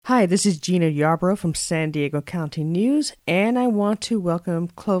Hi, this is Gina Yarbrough from San Diego County News, and I want to welcome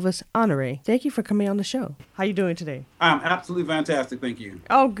Clovis Honore. Thank you for coming on the show. How are you doing today? I'm absolutely fantastic, thank you.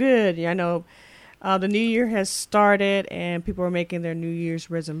 Oh, good. Yeah, I know the new year has started, and people are making their New Year's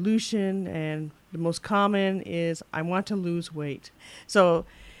resolution, and the most common is, I want to lose weight. So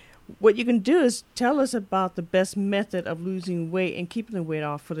what you can do is tell us about the best method of losing weight and keeping the weight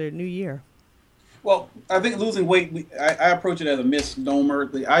off for the new year. Well, I think losing weight, I approach it as a misnomer.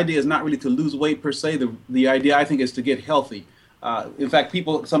 The idea is not really to lose weight per se. The idea, I think, is to get healthy. In fact,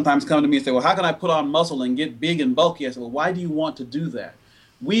 people sometimes come to me and say, well, how can I put on muscle and get big and bulky? I say, well, why do you want to do that?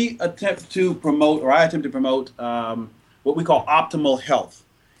 I attempt to promote what we call optimal health.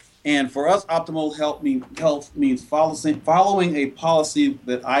 And for us, optimal health means following a policy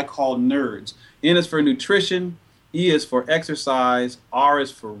that I call NERDS. N is for nutrition, E is for exercise, R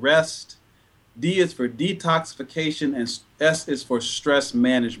is for rest, D is for detoxification, and S is for stress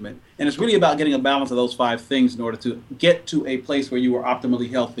management. And it's really about getting a balance of those five things in order to get to a place where you are optimally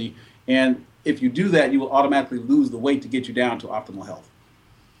healthy. And if you do that, you will automatically lose the weight to get you down to optimal health.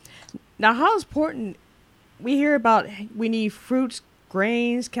 Now, how important, we hear about we need fruits,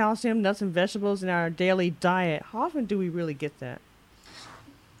 grains, calcium, nuts, and vegetables in our daily diet. How often do we really get that?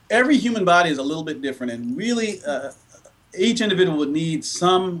 Every human body is a little bit different, and really each individual would need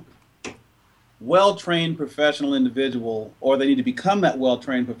some well-trained professional individual, or they need to become that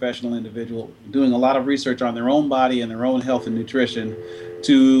well-trained professional individual, doing a lot of research on their own body and their own health and nutrition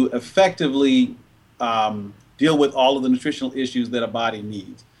to effectively deal with all of the nutritional issues that a body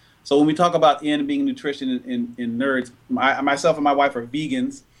needs. So when we talk about N being nutrition in NERDS, myself and my wife are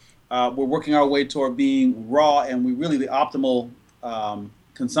vegans. We're working our way toward being raw, and the optimal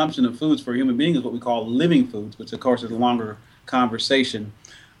consumption of foods for a human being is what we call living foods, which of course is a longer conversation.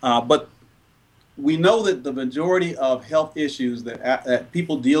 But we know that the majority of health issues that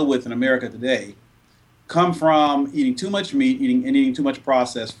people deal with in America today come from eating too much meat, eating too much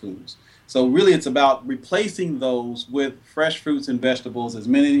processed foods. So really it's about replacing those with fresh fruits and vegetables, as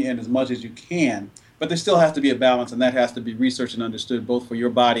many and as much as you can. But there still has to be a balance, and that has to be researched and understood both for your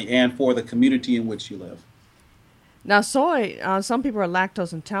body and for the community in which you live. Now, soy, some people are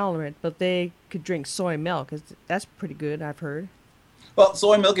lactose intolerant, but they could drink soy milk. That's pretty good, I've heard. Well,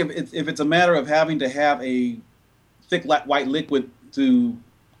 soy milk, if it's a matter of having to have a thick white liquid to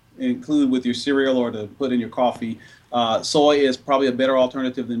include with your cereal or to put in your coffee, soy is probably a better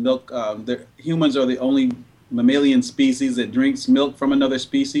alternative than milk. Humans are the only mammalian species that drinks milk from another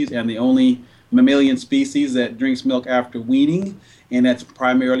species, and the only mammalian species that drinks milk after weaning, and that's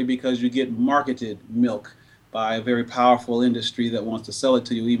primarily because you get marketed milk by a very powerful industry that wants to sell it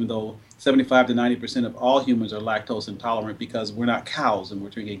to you, even though 75 to 90% of all humans are lactose intolerant because we're not cows and we're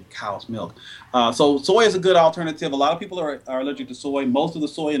drinking cow's milk. So soy is a good alternative. A lot of people are allergic to soy. Most of the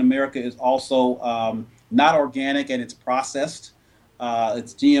soy in America is also not organic, and it's processed.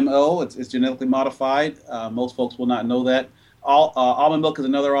 It's GMO. It's genetically modified. Most folks will not know that. Almond milk is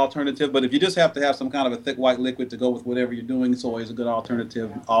another alternative, but if you just have to have some kind of a thick white liquid to go with whatever you're doing, soy is a good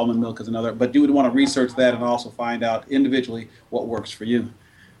alternative. Almond milk is another, but you would want to research that and also find out individually what works for you.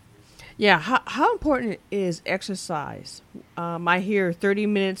 Yeah, how important is exercise? I hear 30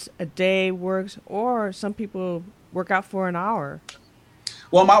 minutes a day works, or some people work out for an hour.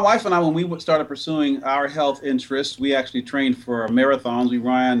 Well, my wife and I, when we started pursuing our health interests, we actually trained for marathons. We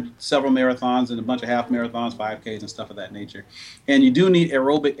ran several marathons and a bunch of half marathons, 5Ks and stuff of that nature. And you do need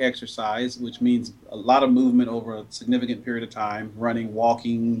aerobic exercise, which means a lot of movement over a significant period of time, running,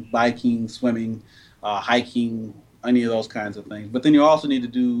 walking, biking, swimming, hiking, any of those kinds of things. But then you also need to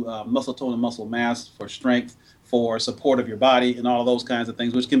do muscle tone and muscle mass for strength, for support of your body, and all of those kinds of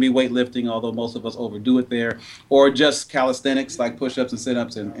things, which can be weightlifting, although most of us overdo it there, or just calisthenics like push-ups and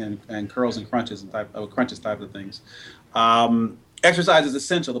sit-ups and curls and crunches type of things. Exercise is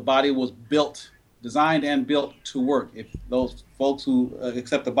essential. The body was designed and built to work. If those folks who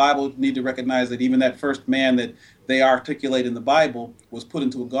accept the Bible need to recognize that even that first man that they articulate in the Bible was put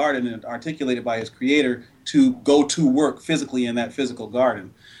into a garden and articulated by his creator to go to work physically in that physical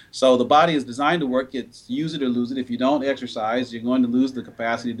garden. So the body is designed to work. It's use it or lose it. If you don't exercise, you're going to lose the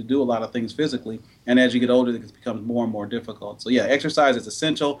capacity to do a lot of things physically. And as you get older, it becomes more and more difficult. So yeah, exercise is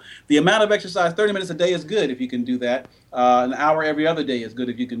essential. The amount of exercise, 30 minutes a day is good if you can do that. An hour every other day is good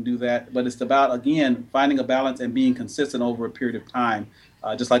if you can do that. But it's about, again, finding a balance and being consistent over a period of time.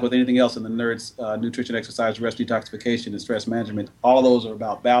 Just like with anything else in the NERDS, nutrition, exercise, rest, detoxification, and stress management, all of those are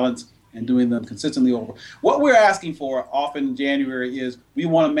about balance and doing them consistently over. What we're asking for often in January is we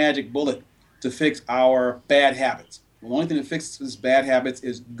want a magic bullet to fix our bad habits. The only thing that fixes bad habits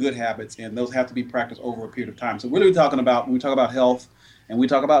is good habits, and those have to be practiced over a period of time. So what are we talking about when we talk about health And we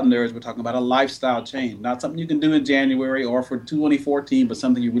talk about nerds, we're talking about a lifestyle change, not something you can do in January or for 2014, but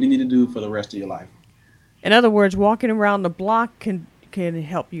something you really need to do for the rest of your life. In other words, walking around the block can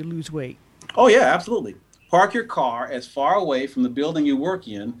help you lose weight. Oh, yeah, absolutely. Park your car as far away from the building you work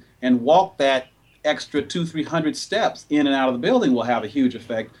in and walk that extra 200-300 steps in and out of the building will have a huge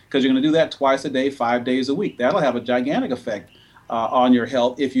effect, because you're going to do that twice a day, 5 days a week. That'll have a gigantic effect on your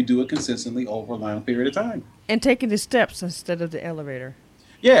health if you do it consistently over a long period of time. And taking the steps instead of the elevator.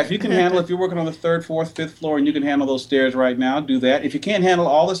 Yeah, if you can handle, if you're working on the 3rd, 4th, 5th floor and you can handle those stairs right now, do that. If you can't handle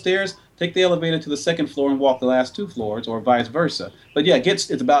all the stairs, take the elevator to the 2nd floor and walk the last 2 floors, or vice versa. But yeah, it's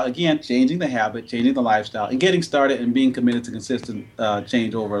about, again, changing the habit, changing the lifestyle, and getting started and being committed to consistent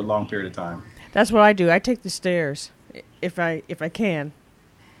change over a long period of time. That's what I do. I take the stairs if I can.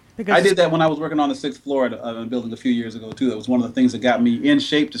 Because I did that when I was working on the 6th floor of a building a few years ago, too. That was one of the things that got me in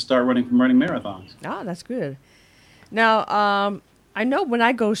shape to start running marathons. Ah, that's good. Now, I know when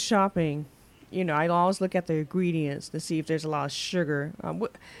I go shopping, I always look at the ingredients to see if there's a lot of sugar.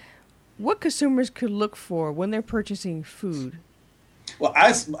 What consumers could look for when they're purchasing food? Well,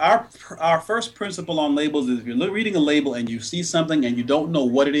 our first principle on labels is if you're reading a label and you see something and you don't know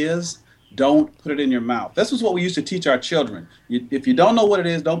what it is, don't put it in your mouth. This is what we used to teach our children. If you don't know what it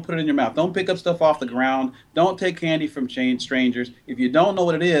is, don't put it in your mouth. Don't pick up stuff off the ground. Don't take candy from strangers. If you don't know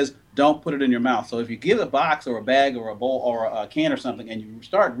what it is, don't put it in your mouth. So if you get a box or a bag or a bowl or a can or something and you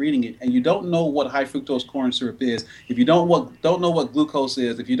start reading it and you don't know what high fructose corn syrup is, if you don't know what glucose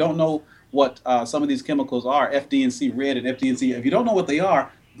is, if you don't know what some of these chemicals are, FD&C red and FD&C, if you don't know what they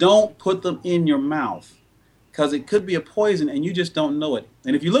are, don't put them in your mouth, because it could be a poison and you just don't know it.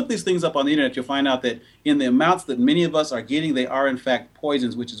 And if you look these things up on the internet, you'll find out that in the amounts that many of us are getting, they are in fact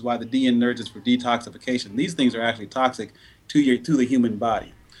poisons, which is why the D in nerds is for detoxification. These things are actually toxic to the human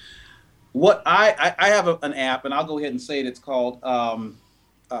body. What I have an app, and I'll go ahead and say it. It's called, my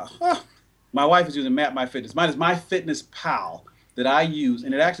wife is using MapMyFitness. Mine is MyFitnessPal that I use,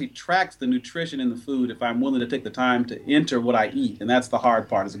 and it actually tracks the nutrition in the food if I'm willing to take the time to enter what I eat. And that's the hard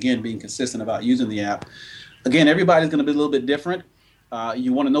part, is, again, being consistent about using the app. Again, everybody's going to be a little bit different.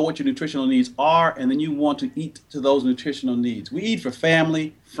 You want to know what your nutritional needs are, and then you want to eat to those nutritional needs. We eat for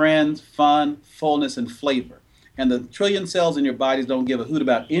family, friends, fun, fullness, and flavor. And the trillion cells in your bodies don't give a hoot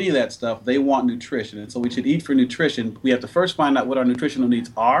about any of that stuff. They want nutrition. And so we should eat for nutrition. We have to first find out what our nutritional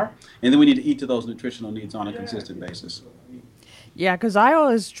needs are, and then we need to eat to those nutritional needs on a consistent basis. Yeah, because I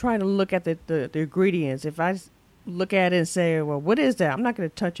always try to look at the ingredients. If I look at it and say, well, what is that? I'm not going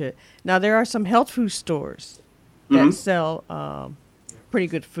to touch it. Now, there are some health food stores that sell pretty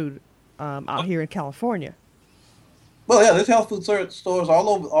good food out here in California. Well, yeah, there's health food stores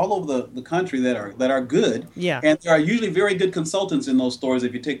all over the country that are good. Yeah. And there are usually very good consultants in those stores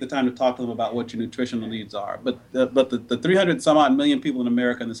if you take the time to talk to them about what your nutritional needs are. But the 300 some odd million people in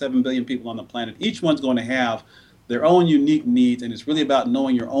America and the 7 billion people on the planet, each one's going to have their own unique needs, and it's really about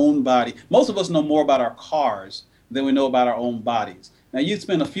knowing your own body. Most of us know more about our cars than we know about our own bodies. Now, you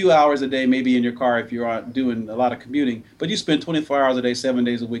spend a few hours a day maybe in your car if you're doing a lot of commuting, but you spend 24 hours a day, 7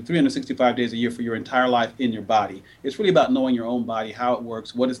 days a week, 365 days a year for your entire life in your body. It's really about knowing your own body, how it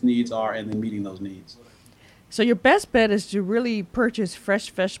works, what its needs are, and then meeting those needs. So your best bet is to really purchase fresh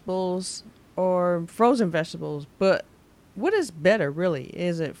vegetables or frozen vegetables, but what is better, really?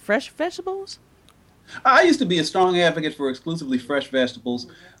 Is it fresh vegetables? I used to be a strong advocate for exclusively fresh vegetables.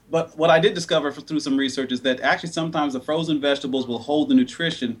 But what I did discover through some research is that actually sometimes the frozen vegetables will hold the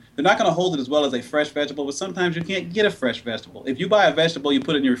nutrition. They're not going to hold it as well as a fresh vegetable, but sometimes you can't get a fresh vegetable. If you buy a vegetable, you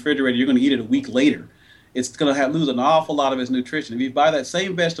put it in your refrigerator, you're going to eat it a week later. It's going to lose an awful lot of its nutrition. If you buy that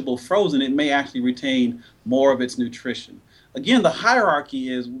same vegetable frozen, it may actually retain more of its nutrition. Again, the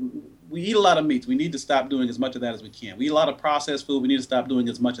hierarchy is we eat a lot of meats. We need to stop doing as much of that as we can. We eat a lot of processed food. We need to stop doing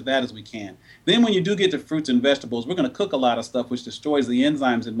as much of that as we can. Then when you do get to fruits and vegetables, we're going to cook a lot of stuff which destroys the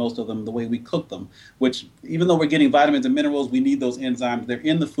enzymes in most of them the way we cook them, which even though we're getting vitamins and minerals, we need those enzymes. They're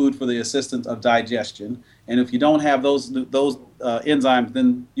in the food for the assistance of digestion. And if you don't have those enzymes,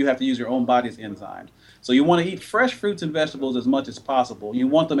 then you have to use your own body's enzymes. So you want to eat fresh fruits and vegetables as much as possible. You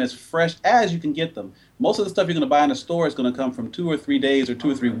want them as fresh as you can get them. Most of the stuff you're going to buy in the store is going to come from 2 or 3 days or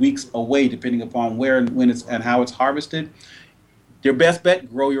 2 or 3 weeks away, depending upon where and when it's and how it's harvested. Your best bet,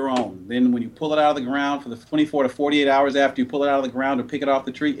 grow your own. Then when you pull it out of the ground for the 24 to 48 hours after you pull it out of the ground or pick it off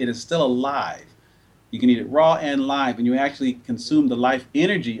the tree, it is still alive. You can eat it raw and live, and you actually consume the life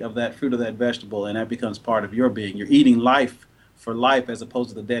energy of that fruit or that vegetable, and that becomes part of your being. You're eating life for life as opposed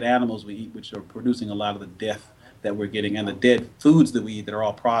to the dead animals we eat, which are producing a lot of the death that we're getting, and the dead foods that we eat that are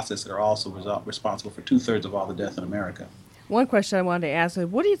all processed that are also responsible for 2/3 of all the death in America. One question I wanted to ask is,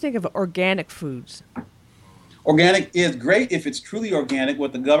 what do you think of organic foods? Organic is great if it's truly organic.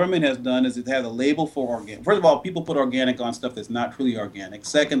 What the government has done is it has a label for organic. First of all, people put organic on stuff that's not truly organic.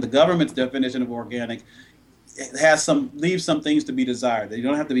 Second, the government's definition of organic leaves some things to be desired. They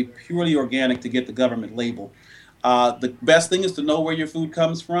don't have to be purely organic to get the government label. The best thing is to know where your food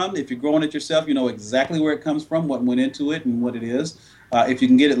comes from. If you're growing it yourself, you know exactly where it comes from, what went into it, and what it is. If you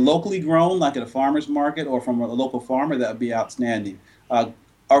can get it locally grown, like at a farmer's market or from a local farmer, that would be outstanding.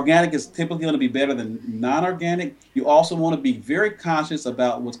 Organic is typically going to be better than non-organic. You also want to be very conscious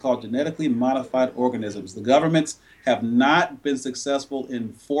about what's called genetically modified organisms. The governments have not been successful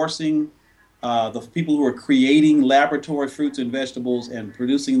in forcing the people who are creating laboratory fruits and vegetables and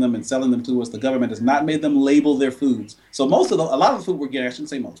producing them and selling them to us. The government has not made them label their foods. So a lot of the food we're getting, I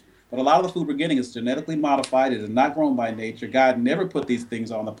shouldn't say most, but a lot of the food we're getting is genetically modified. It is not grown by nature. God never put these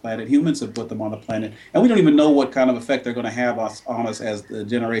things on the planet. Humans have put them on the planet. And we don't even know what kind of effect they're going to have on us as the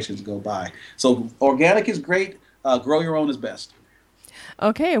generations go by. So organic is great. Grow your own is best.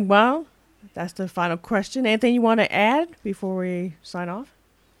 Okay, well, that's the final question. Anything you want to add before we sign off?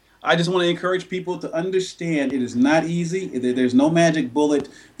 I just want to encourage people to understand it is not easy. There's no magic bullet.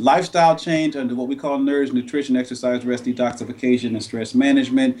 Lifestyle change under what we call NERS, nutrition, exercise, rest, detoxification, and stress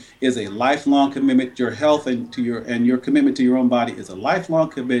management is a lifelong commitment. Your health and your commitment to your own body is a lifelong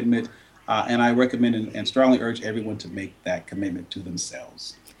commitment. And I recommend and strongly urge everyone to make that commitment to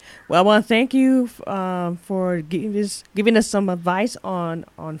themselves. Well, I want to thank you for giving us some advice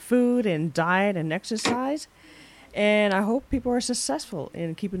on food and diet and exercise. And I hope people are successful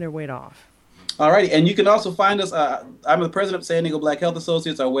in keeping their weight off. All righty. And you can also find us. I'm the president of San Diego Black Health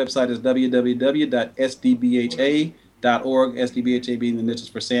Associates. Our website is www.sdbha.org, SDBHA being the initials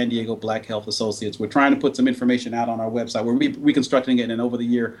for San Diego Black Health Associates. We're trying to put some information out on our website. We're reconstructing it, and over the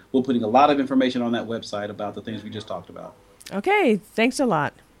year, we're putting a lot of information on that website about the things we just talked about. Okay. Thanks a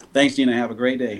lot. Thanks, Gina. Have a great day.